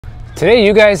Today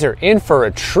you guys are in for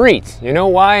a treat. You know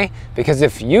why? Because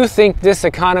if you think this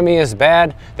economy is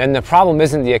bad, then the problem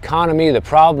isn't the economy, the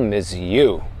problem is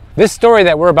you. This story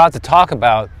that we're about to talk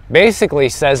about basically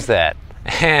says that.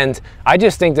 And I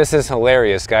just think this is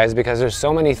hilarious, guys, because there's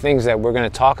so many things that we're going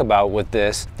to talk about with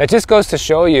this that just goes to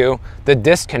show you the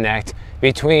disconnect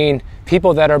between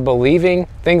people that are believing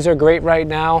things are great right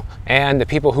now and the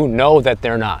people who know that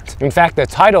they're not. In fact, the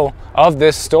title of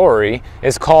this story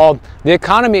is called "The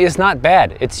Economy is Not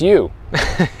Bad, It's You."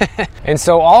 And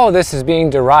so all of this is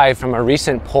being derived from a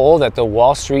recent poll that the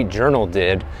Wall Street Journal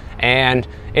did. And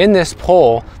in this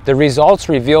poll, the results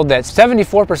revealed that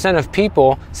 74% of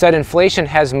people said inflation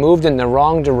has moved in the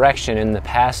wrong direction in the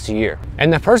past year.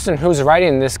 And the person who's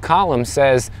writing this column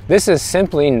says this is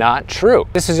simply not true.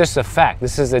 This is just a fact.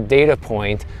 This is a data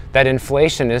point that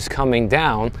inflation is coming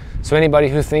down. So anybody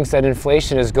who thinks that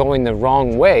inflation is going the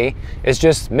wrong way is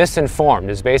just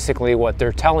misinformed, is basically what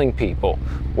they're telling people.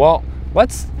 Well,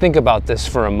 let's think about this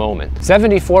for a moment.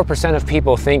 74% of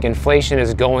people think inflation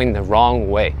is going the wrong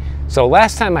way. So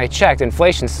last time I checked,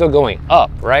 inflation's still going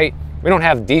up, right? We don't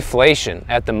have deflation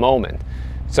at the moment.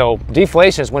 So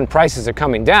deflation is when prices are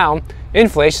coming down,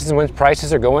 inflation is when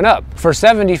prices are going up. For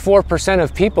 74%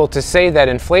 of people to say that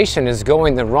inflation is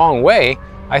going the wrong way,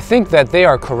 I think that they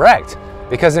are correct,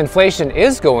 because inflation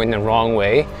is going the wrong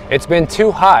way. It's been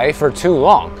too high for too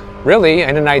long. Really,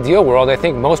 in an ideal world, I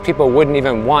think most people wouldn't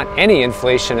even want any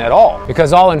inflation at all,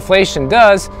 because all inflation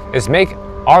does is make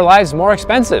our lives more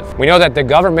expensive. We know that the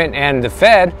government and the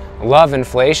Fed love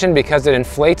inflation because it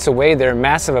inflates away their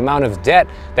massive amount of debt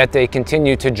that they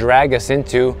continue to drag us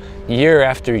into year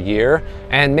after year,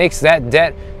 and makes that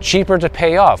debt cheaper to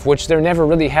pay off, which they're never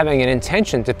really having an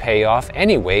intention to pay off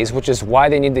anyways, which is why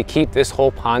they need to keep this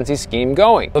whole Ponzi scheme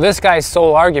going. So this guy's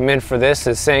sole argument for this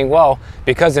is saying, well,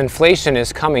 because inflation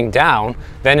is coming down,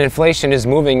 then inflation is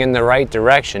moving in the right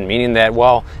direction, meaning that,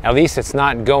 well, at least it's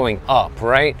not going up,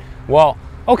 right? Well,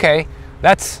 okay,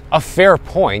 that's a fair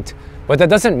point, but that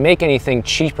doesn't make anything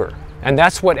cheaper. And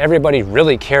that's what everybody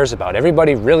really cares about.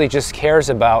 Everybody really just cares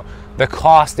about the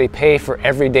cost they pay for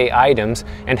everyday items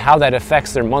and how that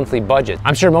affects their monthly budget.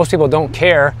 I'm sure most people don't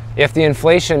care if the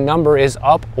inflation number is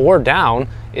up or down,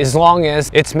 as long as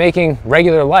it's making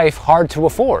regular life hard to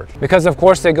afford. Because of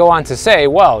course they go on to say,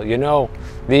 well, you know,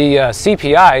 the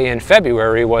CPI in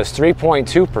February was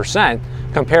 3.2%,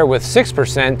 compared with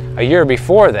 6% a year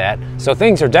before that. So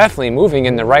things are definitely moving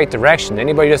in the right direction.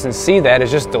 Anybody who doesn't see that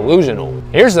is just delusional.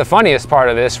 Here's the funniest part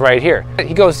of this right here.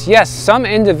 He goes, yes, some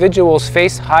individuals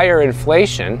face higher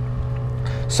inflation,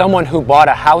 someone who bought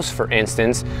a house for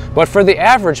instance, but for the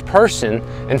average person,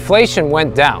 inflation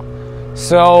went down.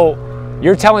 So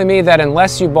you're telling me that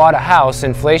unless you bought a house,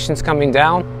 inflation's coming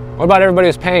down? What about everybody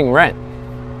who's paying rent?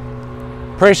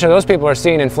 Pretty sure those people are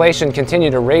seeing inflation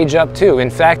continue to rage up too. In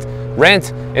fact,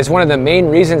 rent is one of the main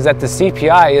reasons that the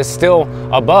CPI is still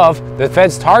above the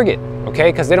Fed's target,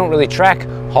 okay? Because they don't really track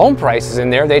home prices in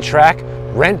there, they track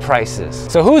rent prices.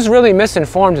 So who's really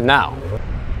misinformed now?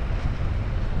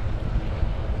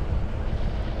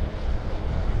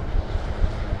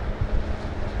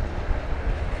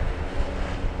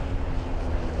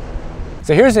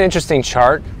 So here's an interesting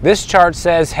chart. This chart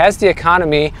says, has the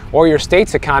economy or your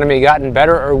state's economy gotten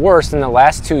better or worse in the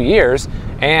last 2 years?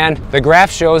 And the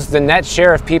graph shows the net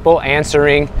share of people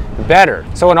answering better.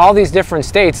 So in all these different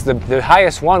states, the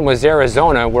highest one was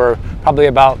Arizona, where probably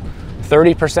about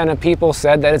 30% of people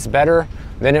said that it's better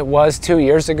than it was 2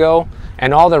 years ago.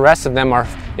 And all the rest of them are,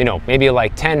 you know, maybe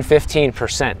like 10,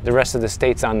 15%, the rest of the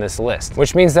states on this list.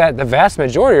 Which means that the vast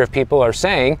majority of people are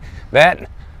saying that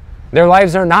their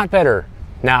lives are not better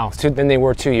now than they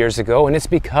were 2 years ago, and it's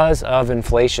because of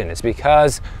inflation. It's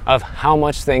because of how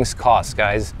much things cost,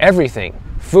 guys. Everything,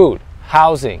 food,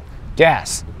 housing,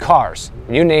 gas, cars,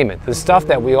 you name it. The stuff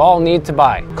that we all need to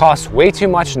buy costs way too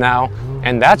much now,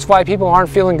 and that's why people aren't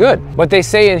feeling good. But they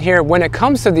say in here, when it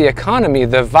comes to the economy,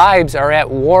 the vibes are at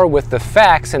war with the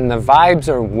facts and the vibes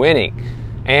are winning.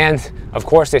 And of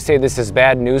course, they say this is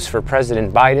bad news for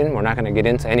President Biden. We're not going to get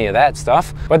into any of that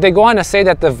stuff. But they go on to say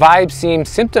that the vibe seems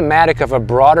symptomatic of a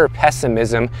broader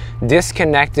pessimism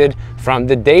disconnected from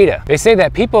the data. They say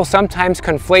that people sometimes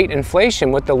conflate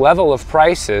inflation with the level of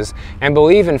prices and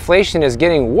believe inflation is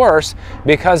getting worse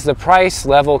because the price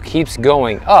level keeps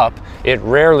going up. It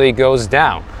rarely goes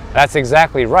down. That's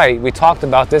exactly right. We talked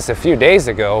about this a few days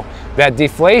ago, that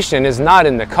deflation is not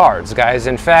in the cards, guys.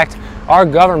 In fact, our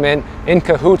government, in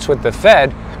cahoots with the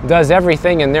Fed, does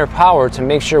everything in their power to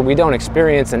make sure we don't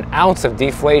experience an ounce of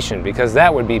deflation, because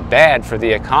that would be bad for the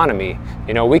economy.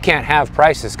 You know, we can't have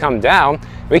prices come down.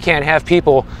 We can't have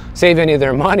people save any of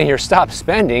their money or stop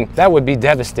spending. That would be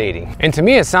devastating. And to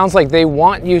me, it sounds like they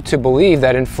want you to believe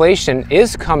that inflation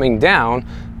is coming down,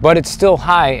 but it's still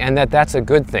high, and that's a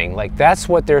good thing. Like, that's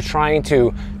what they're trying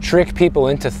to trick people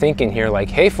into thinking here. Like,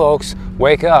 hey folks,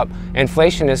 wake up,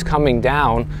 inflation is coming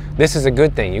down. This is a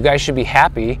good thing. You guys should be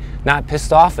happy, not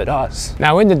pissed off at us.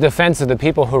 Now, in the defense of the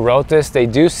people who wrote this, they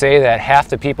do say that half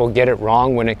the people get it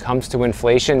wrong when it comes to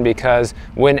inflation, because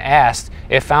when asked,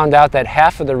 it found out that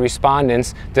half of the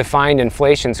respondents defined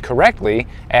inflation correctly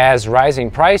as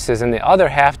rising prices, and the other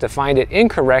half defined it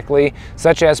incorrectly,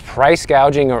 such as price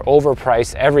gouging or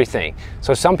overprice everything.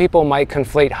 So some people might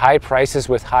conflate high prices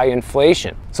with high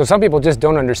inflation. So some people just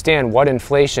don't understand what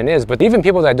inflation is, but even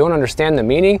people that don't understand the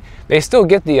meaning, they still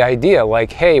get the idea,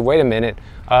 like, hey, wait a minute,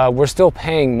 we're still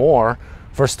paying more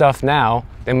for stuff now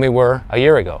than we were a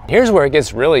year ago. Here's where it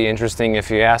gets really interesting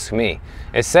if you ask me.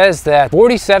 It says that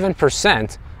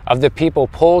 47% of the people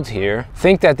polled here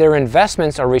think that their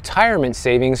investments or retirement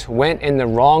savings went in the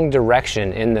wrong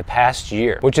direction in the past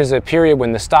year, which is a period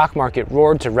when the stock market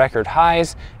roared to record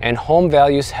highs and home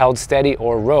values held steady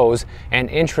or rose and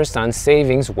interest on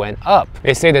savings went up.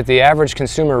 They say that the average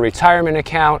consumer retirement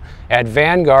account at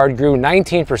Vanguard grew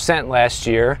 19% last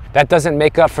year. That doesn't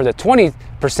make up for the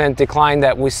 20% decline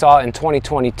that we saw in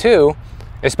 2022,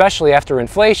 especially after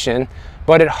inflation,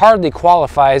 but it hardly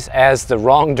qualifies as the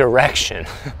wrong direction.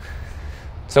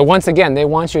 So once again, they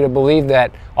want you to believe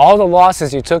that all the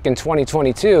losses you took in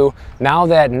 2022, now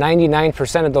that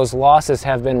 99% of those losses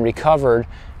have been recovered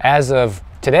as of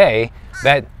today,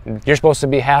 that you're supposed to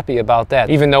be happy about that.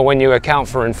 Even though when you account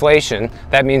for inflation,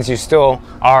 that means you still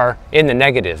are in the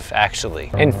negative,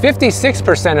 actually. And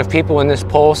 56% of people in this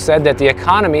poll said that the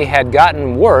economy had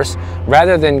gotten worse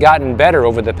rather than gotten better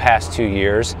over the past 2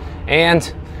 years.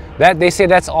 And that they say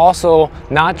that's also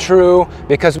not true,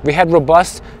 because we had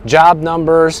robust job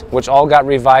numbers, which all got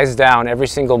revised down every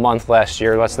single month last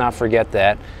year. Let's not forget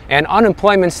that. And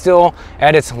unemployment still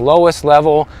at its lowest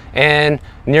level in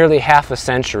nearly half a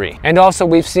century. And also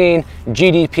we've seen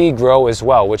GDP grow as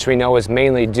well, which we know is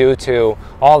mainly due to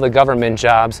all the government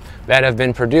jobs that have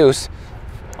been produced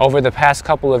over the past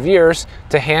couple of years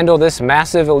to handle this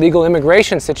massive illegal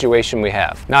immigration situation we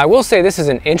have. Now, I will say this is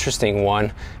an interesting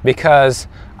one, because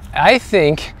I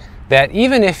think that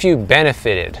even if you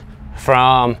benefited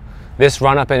from this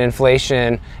run-up in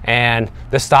inflation and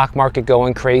the stock market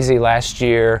going crazy last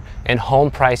year and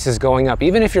home prices going up,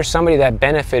 even if you're somebody that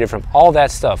benefited from all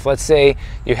that stuff, let's say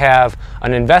you have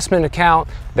an investment account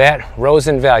that rose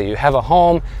in value, you have a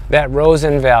home that rose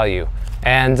in value,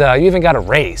 and you even got a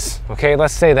raise, okay?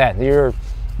 Let's say that you're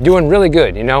doing really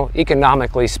good, you know,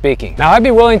 economically speaking. Now, I'd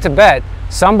be willing to bet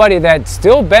somebody that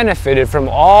still benefited from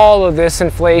all of this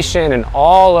inflation and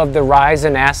all of the rise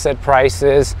in asset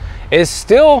prices is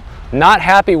still not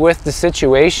happy with the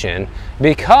situation,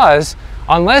 because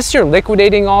unless you're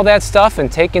liquidating all that stuff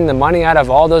and taking the money out of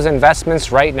all those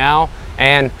investments right now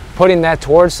and putting that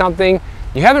towards something,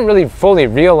 you haven't really fully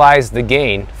realized the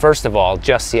gain, first of all,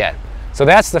 just yet. So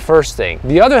that's the first thing.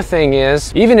 The other thing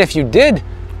is, even if you did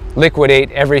liquidate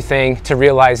everything to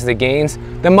realize the gains,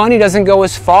 the money doesn't go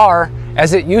as far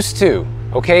as it used to.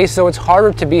 Okay, so it's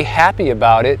harder to be happy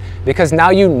about it, because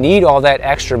now you need all that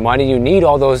extra money, you need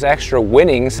all those extra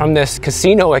winnings from this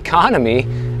casino economy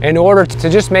in order to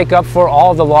just make up for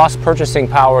all the lost purchasing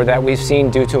power that we've seen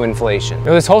due to inflation. You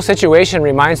know, this whole situation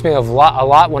reminds me of a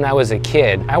lot when I was a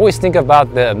kid. I always think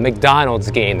about the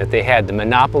McDonald's game that they had, the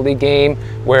Monopoly game,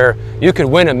 where you could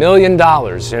win $1 million,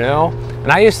 you know?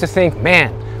 And I used to think,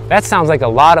 man, that sounds like a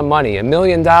lot of money. $1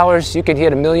 million, you could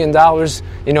hit $1 million,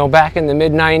 you know, back in the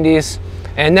mid-90s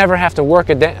and never have to work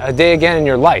a day again in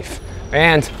your life.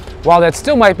 And while that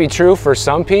still might be true for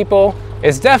some people,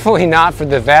 it's definitely not for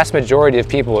the vast majority of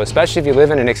people, especially if you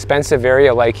live in an expensive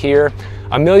area like here.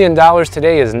 $1 million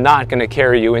today is not going to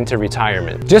carry you into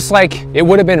retirement. Just like it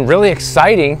would have been really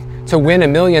exciting to win $1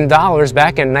 million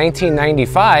back in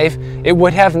 1995, it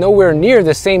would have nowhere near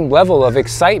the same level of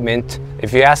excitement,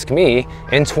 if you ask me,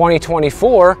 in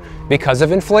 2024 because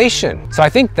of inflation. So I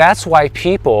think that's why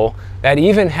people that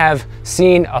even have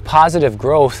seen a positive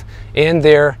growth in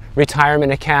their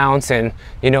retirement accounts and,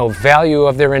 you know, value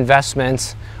of their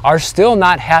investments are still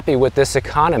not happy with this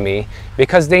economy,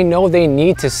 because they know they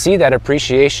need to see that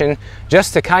appreciation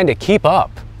just to kind of keep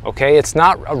up. Okay, it's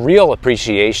not a real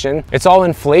appreciation, it's all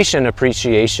inflation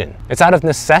appreciation. It's out of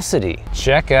necessity.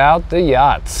 Check out the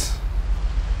yachts.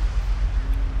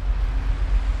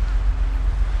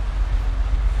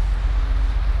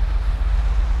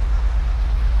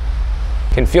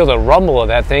 can feel the rumble of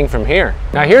that thing from here.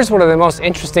 Now here's one of the most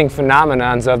interesting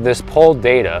phenomenons of this poll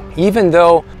data. Even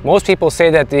though most people say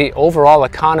that the overall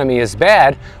economy is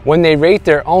bad, when they rate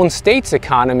their own state's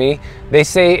economy, they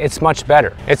say it's much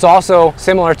better. It's also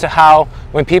similar to how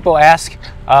when people ask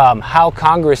how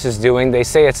Congress is doing, they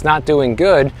say it's not doing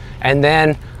good, and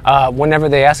then whenever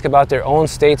they ask about their own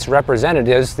state's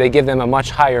representatives, they give them a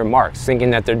much higher mark, thinking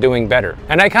that they're doing better.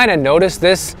 And I kind of noticed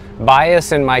this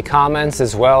bias in my comments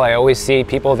as well. I always see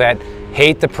people that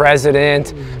hate the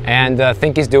president and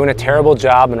think he's doing a terrible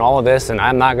job and all of this, and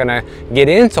I'm not gonna get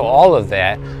into all of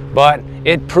that, but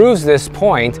it proves this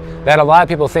point that a lot of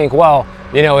people think, well,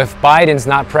 you know, if Biden's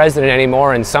not president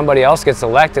anymore and somebody else gets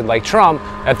elected like Trump,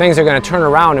 that things are going to turn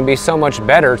around and be so much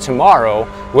better tomorrow,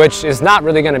 which is not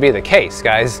really going to be the case,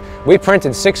 guys. We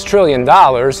printed $6 trillion,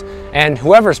 and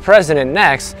whoever's president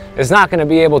next is not going to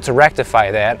be able to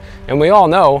rectify that. And we all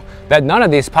know that none of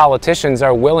these politicians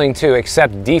are willing to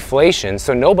accept deflation,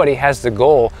 so nobody has the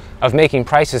goal of making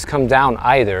prices come down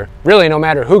either. Really, no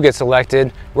matter who gets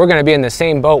elected, we're going to be in the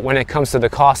same boat when it comes to the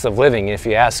cost of living, if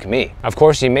you ask me. Of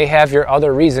course, you may have your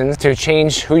other reasons to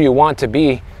change who you want to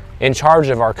be in charge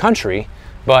of our country,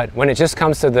 but when it just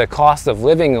comes to the cost of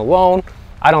living alone,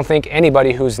 I don't think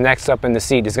anybody who's next up in the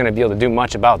seat is going to be able to do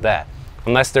much about that,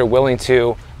 unless they're willing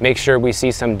to make sure we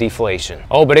see some deflation.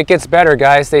 Oh, but it gets better,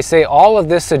 guys. They say all of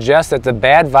this suggests that the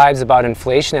bad vibes about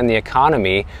inflation and the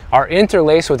economy are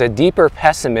interlaced with a deeper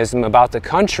pessimism about the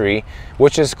country,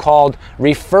 which is called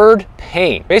referred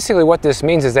pain. Basically what this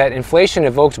means is that inflation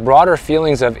evokes broader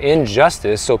feelings of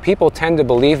injustice, so people tend to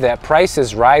believe that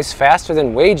prices rise faster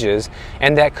than wages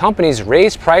and that companies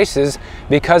raise prices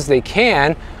because they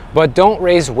can, but don't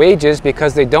raise wages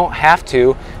because they don't have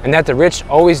to, and that the rich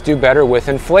always do better with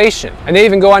inflation. And they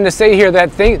even go on to say here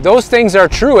that those things are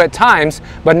true at times,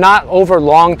 but not over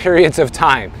long periods of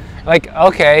time. Like,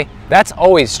 okay, that's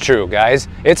always true, guys.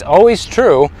 It's always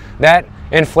true that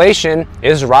inflation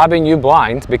is robbing you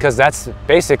blind, because that's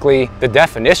basically the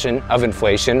definition of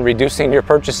inflation, reducing your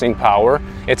purchasing power.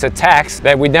 It's a tax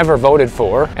that we never voted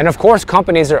for. And of course,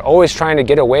 companies are always trying to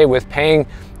get away with paying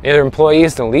their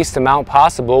employees the least amount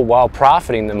possible while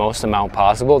profiting the most amount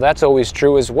possible. That's always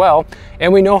true as well.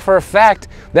 And we know for a fact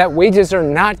that wages are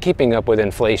not keeping up with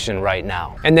inflation right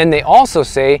now. And then they also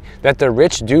say that the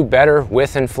rich do better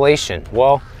with inflation.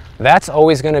 Well, that's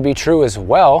always going to be true as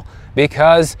well,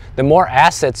 because the more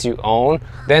assets you own,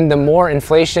 then the more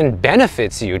inflation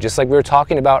benefits you, just like we were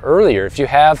talking about earlier. If you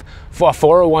have a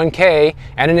 401k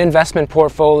and an investment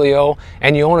portfolio,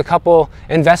 and you own a couple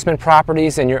investment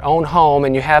properties in your own home,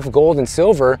 and you have gold and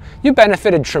silver, you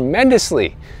benefited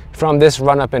tremendously from this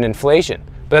run-up in inflation.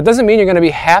 But that doesn't mean you're going to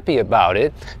be happy about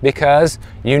it, because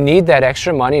you need that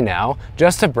extra money now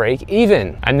just to break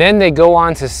even. And then they go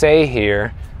on to say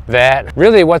here that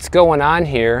really what's going on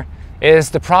here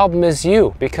is the problem is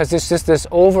you, because it's just this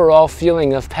overall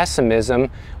feeling of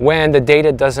pessimism when the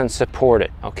data doesn't support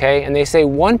it, okay? And they say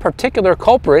one particular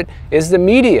culprit is the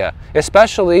media,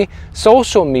 especially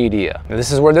social media. Now,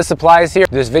 this is where this applies here.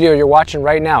 This video you're watching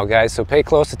right now, guys, so pay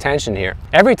close attention here.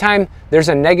 Every time there's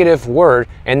a negative word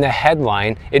in the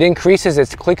headline, it increases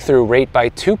its click-through rate by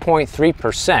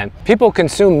 2.3%. People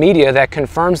consume media that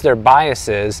confirms their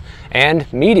biases,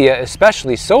 and media,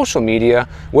 especially social media,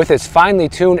 with its finely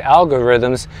tuned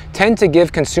algorithms, tend to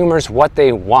give consumers what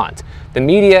they want. The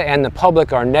media and the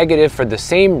public are negative for the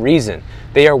same reason.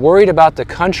 They are worried about the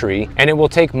country, and it will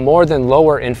take more than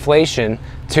lower inflation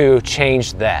to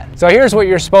change that. So here's what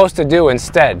you're supposed to do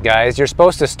instead, guys. You're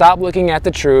supposed to stop looking at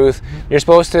the truth. You're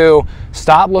supposed to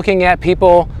stop looking at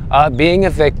people being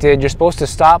evicted. You're supposed to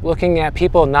stop looking at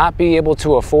people not being able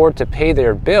to afford to pay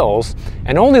their bills,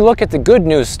 and only look at the good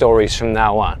news stories from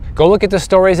now on. Go look at the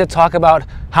stories that talk about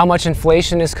how much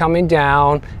inflation is coming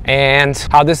down and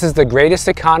how this is the greatest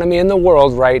economy in the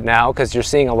world right now, because you're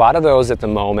seeing a lot of those at the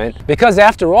moment. Because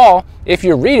after all, if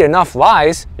you read enough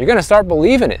lies, you're going to start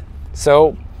believing it.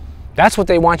 So that's what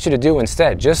they want you to do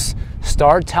instead. Just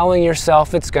start telling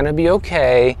yourself it's going to be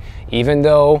okay, even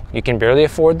though you can barely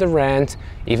afford the rent,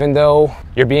 even though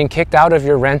you're being kicked out of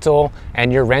your rental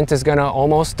and your rent is going to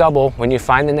almost double when you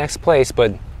find the next place.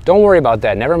 But don't worry about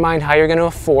that. Never mind how you're going to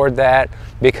afford that,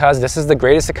 because this is the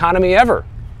greatest economy ever.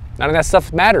 None of that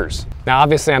stuff matters. Now,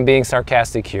 obviously, I'm being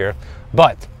sarcastic here,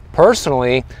 but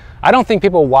personally, I don't think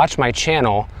people watch my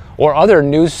channel or other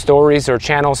news stories or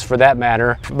channels for that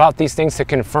matter about these things to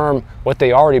confirm what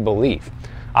they already believe.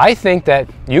 I think that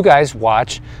you guys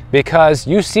watch because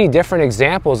you see different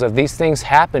examples of these things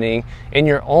happening in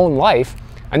your own life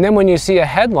And then when you see a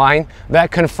headline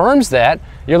that confirms that,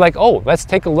 you're like, oh, let's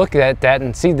take a look at that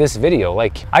and see this video.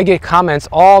 Like, I get comments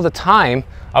all the time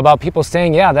about people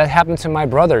saying, yeah, that happened to my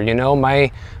brother, you know,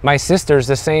 my sister's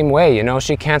the same way, you know,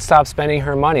 she can't stop spending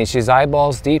her money, she's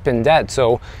eyeballs deep in debt.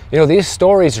 So, you know, these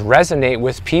stories resonate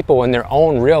with people in their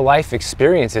own real life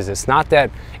experiences. It's not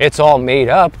that it's all made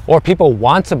up or people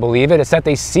want to believe it, it's that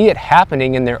they see it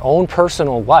happening in their own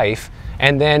personal life,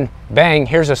 and then bang,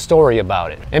 here's a story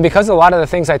about it. And because a lot of the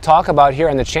things I talk about here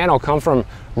on the channel come from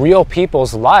real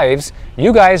people's lives,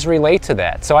 you guys relate to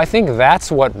that. So I think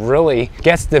that's what really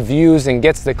gets the views and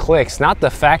gets the clicks, not the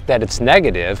fact that it's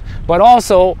negative, but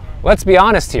also, let's be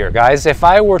honest here, guys. If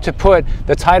I were to put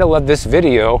the title of this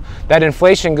video, that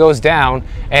inflation goes down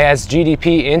as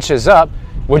GDP inches up,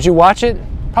 would you watch it?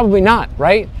 Probably not,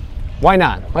 right? Why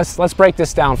not? Let's break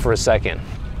this down for a second.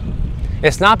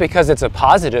 It's not because it's a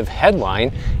positive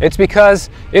headline, it's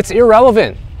because it's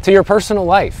irrelevant to your personal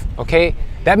life, okay?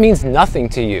 That means nothing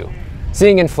to you.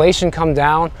 Seeing inflation come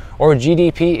down or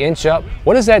GDP inch up,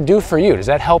 what does that do for you? Does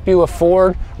that help you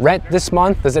afford rent this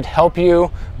month? Does it help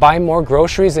you buy more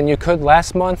groceries than you could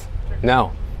last month?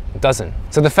 No, it doesn't.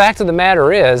 So the fact of the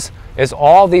matter is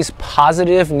all these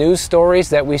positive news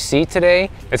stories that we see today,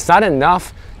 it's not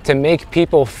enough to make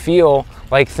people feel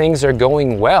like things are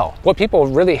going well. What people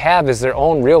really have is their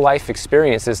own real life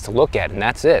experiences to look at, and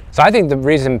that's it. So I think the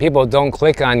reason people don't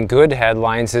click on good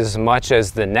headlines as much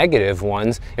as the negative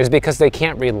ones is because they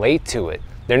can't relate to it.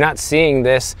 They're not seeing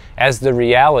this as the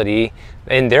reality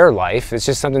in their life. It's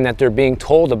just something that they're being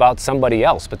told about somebody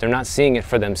else, but they're not seeing it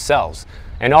for themselves.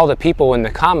 And all the people in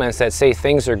the comments that say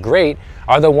things are great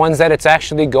are the ones that it's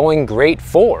actually going great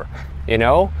for, you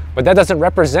know? But that doesn't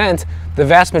represent the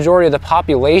vast majority of the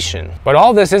population. But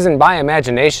all this isn't by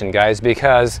imagination, guys,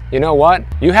 because you know what?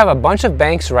 You have a bunch of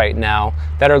banks right now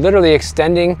that are literally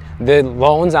extending the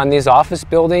loans on these office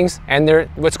buildings, and they're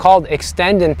what's called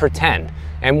extend and pretend.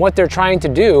 And what they're trying to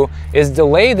do is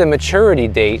delay the maturity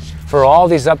date for all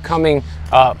these upcoming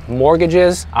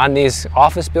mortgages on these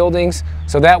office buildings,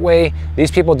 so that way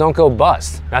these people don't go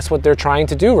bust. That's what they're trying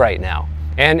to do right now.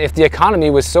 And if the economy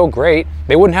was so great,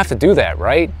 they wouldn't have to do that,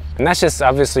 right? And that's just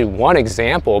obviously one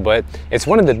example, but it's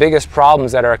one of the biggest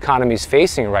problems that our economy is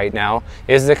facing right now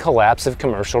is the collapse of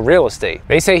commercial real estate.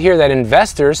 They say here that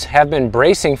investors have been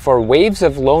bracing for waves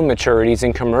of loan maturities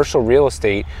in commercial real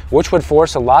estate, which would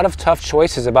force a lot of tough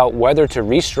choices about whether to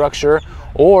restructure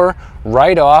or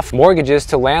write off mortgages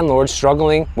to landlords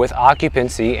struggling with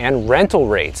occupancy and rental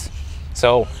rates.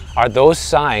 So are those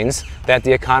signs that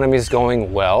the economy is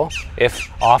going well if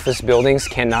office buildings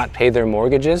cannot pay their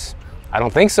mortgages? I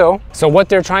don't think so. So what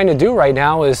they're trying to do right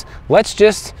now is let's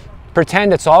just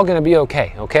pretend it's all going to be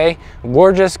okay, okay?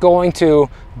 We're just going to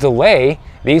delay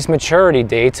these maturity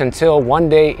dates until one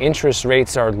day interest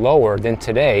rates are lower than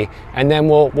today, and then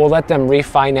we'll let them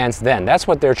refinance then. That's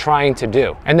what they're trying to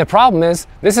do. And the problem is,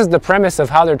 this is the premise of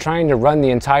how they're trying to run the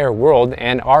entire world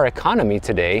and our economy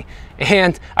today.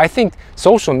 And I think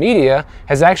social media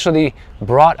has actually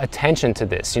brought attention to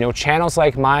this. You know, channels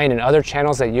like mine and other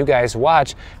channels that you guys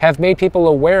watch have made people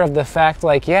aware of the fact,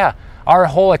 like, yeah, our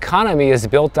whole economy is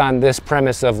built on this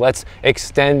premise of let's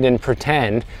extend and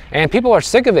pretend, and people are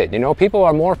sick of it. You know, people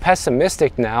are more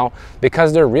pessimistic now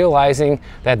because they're realizing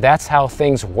that that's how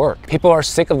things work. People are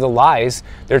sick of the lies.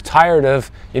 They're tired of,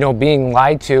 you know, being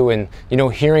lied to and, you know,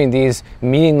 hearing these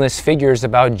meaningless figures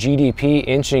about GDP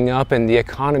inching up and the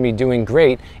economy doing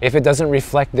great if it doesn't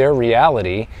reflect their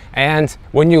reality. And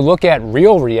when you look at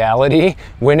real reality,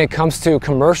 when it comes to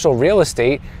commercial real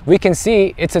estate, we can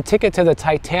see it's a ticket to the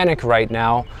Titanic right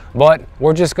now, but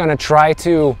we're just going to try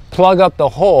to plug up the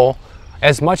hole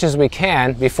as much as we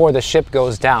can before the ship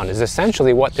goes down, is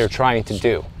essentially what they're trying to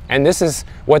do. And this is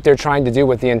what they're trying to do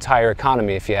with the entire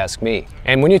economy, if you ask me.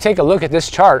 And when you take a look at this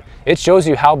chart, it shows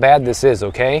you how bad this is,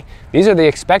 okay? These are the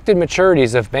expected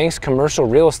maturities of banks' commercial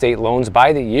real estate loans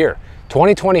by the year.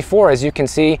 2024, as you can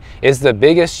see, is the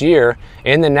biggest year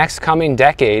in the next coming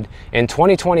decade, and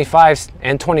 2025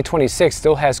 and 2026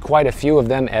 still has quite a few of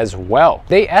them as well.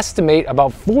 They estimate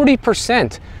about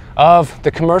 40% of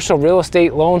the commercial real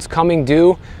estate loans coming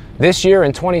due this year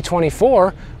in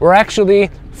 2024 were actually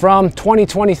from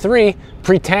 2023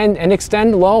 pretend and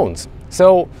extend loans.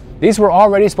 So these were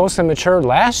already supposed to mature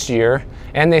last year,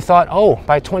 and they thought, oh,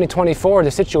 by 2024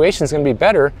 the situation is going to be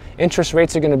better, interest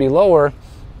rates are going to be lower.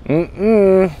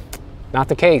 Not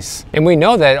the case. And we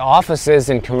know that offices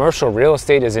and commercial real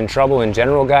estate is in trouble in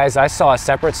general, guys. I saw a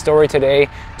separate story today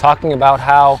talking about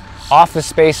how office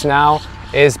space now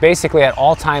is basically at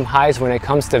all-time highs when it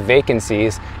comes to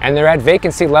vacancies, and they're at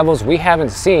vacancy levels we haven't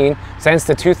seen since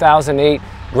the 2008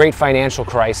 great financial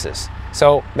crisis.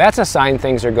 So that's a sign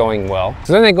things are going well.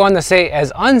 So then they go on to say,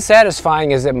 as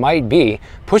unsatisfying as it might be,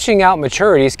 pushing out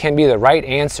maturities can be the right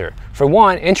answer. For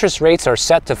one, interest rates are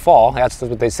set to fall, that's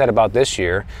what they said about this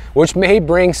year, which may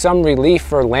bring some relief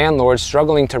for landlords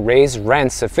struggling to raise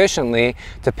rents sufficiently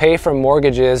to pay for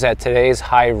mortgages at today's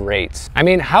high rates. I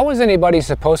mean, how is anybody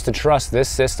supposed to trust this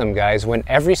system, guys, when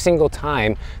every single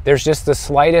time there's just the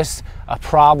slightest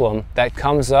problem that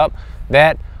comes up,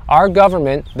 that our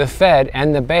government, the Fed,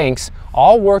 and the banks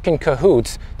all work in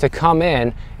cahoots to come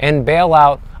in and bail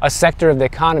out a sector of the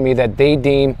economy that they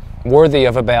deem worthy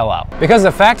of a bailout? Because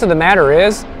the fact of the matter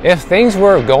is, if things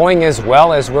were going as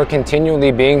well as we're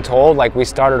continually being told, like we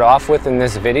started off with in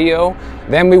this video,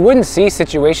 then we wouldn't see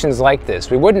situations like this.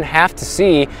 We wouldn't have to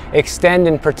see extend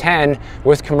and pretend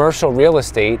with commercial real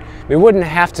estate. We wouldn't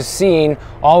have to see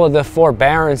all of the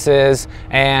forbearances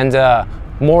and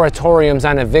moratoriums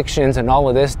on evictions and all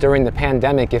of this during the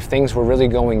pandemic if things were really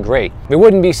going great. We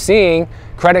wouldn't be seeing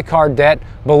credit card debt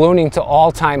ballooning to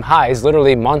all-time highs,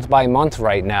 literally month by month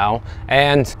right now,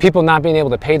 and people not being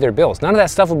able to pay their bills. None of that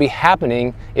stuff would be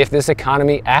happening if this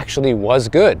economy actually was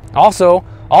good. Also,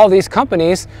 all these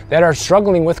companies that are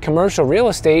struggling with commercial real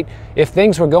estate, if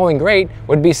things were going great,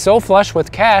 would be so flush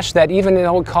with cash that even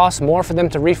though it costs more for them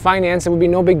to refinance, it would be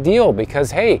no big deal because,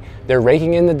 hey, they're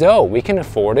raking in the dough. We can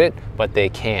afford it, but they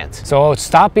can't. So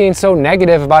stop being so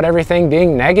negative about everything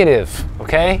being negative,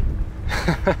 okay?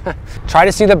 Try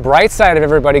to see the bright side of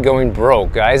everybody going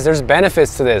broke, guys. There's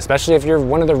benefits to this, especially if you're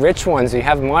one of the rich ones, you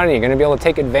have money, you're gonna be able to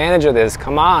take advantage of this.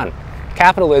 Come on,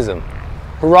 capitalism.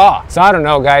 Hurrah. So I don't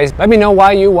know, guys. Let me know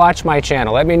why you watch my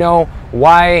channel. Let me know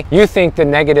why you think the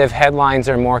negative headlines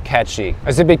are more catchy.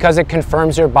 Is it because it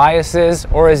confirms your biases,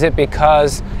 or is it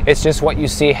because it's just what you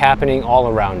see happening all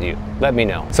around you? Let me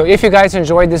know. So if you guys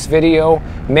enjoyed this video,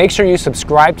 make sure you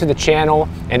subscribe to the channel,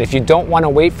 and if you don't want to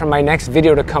wait for my next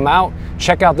video to come out,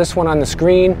 check out this one on the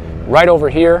screen right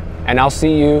over here, and I'll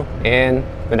see you in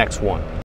the next one.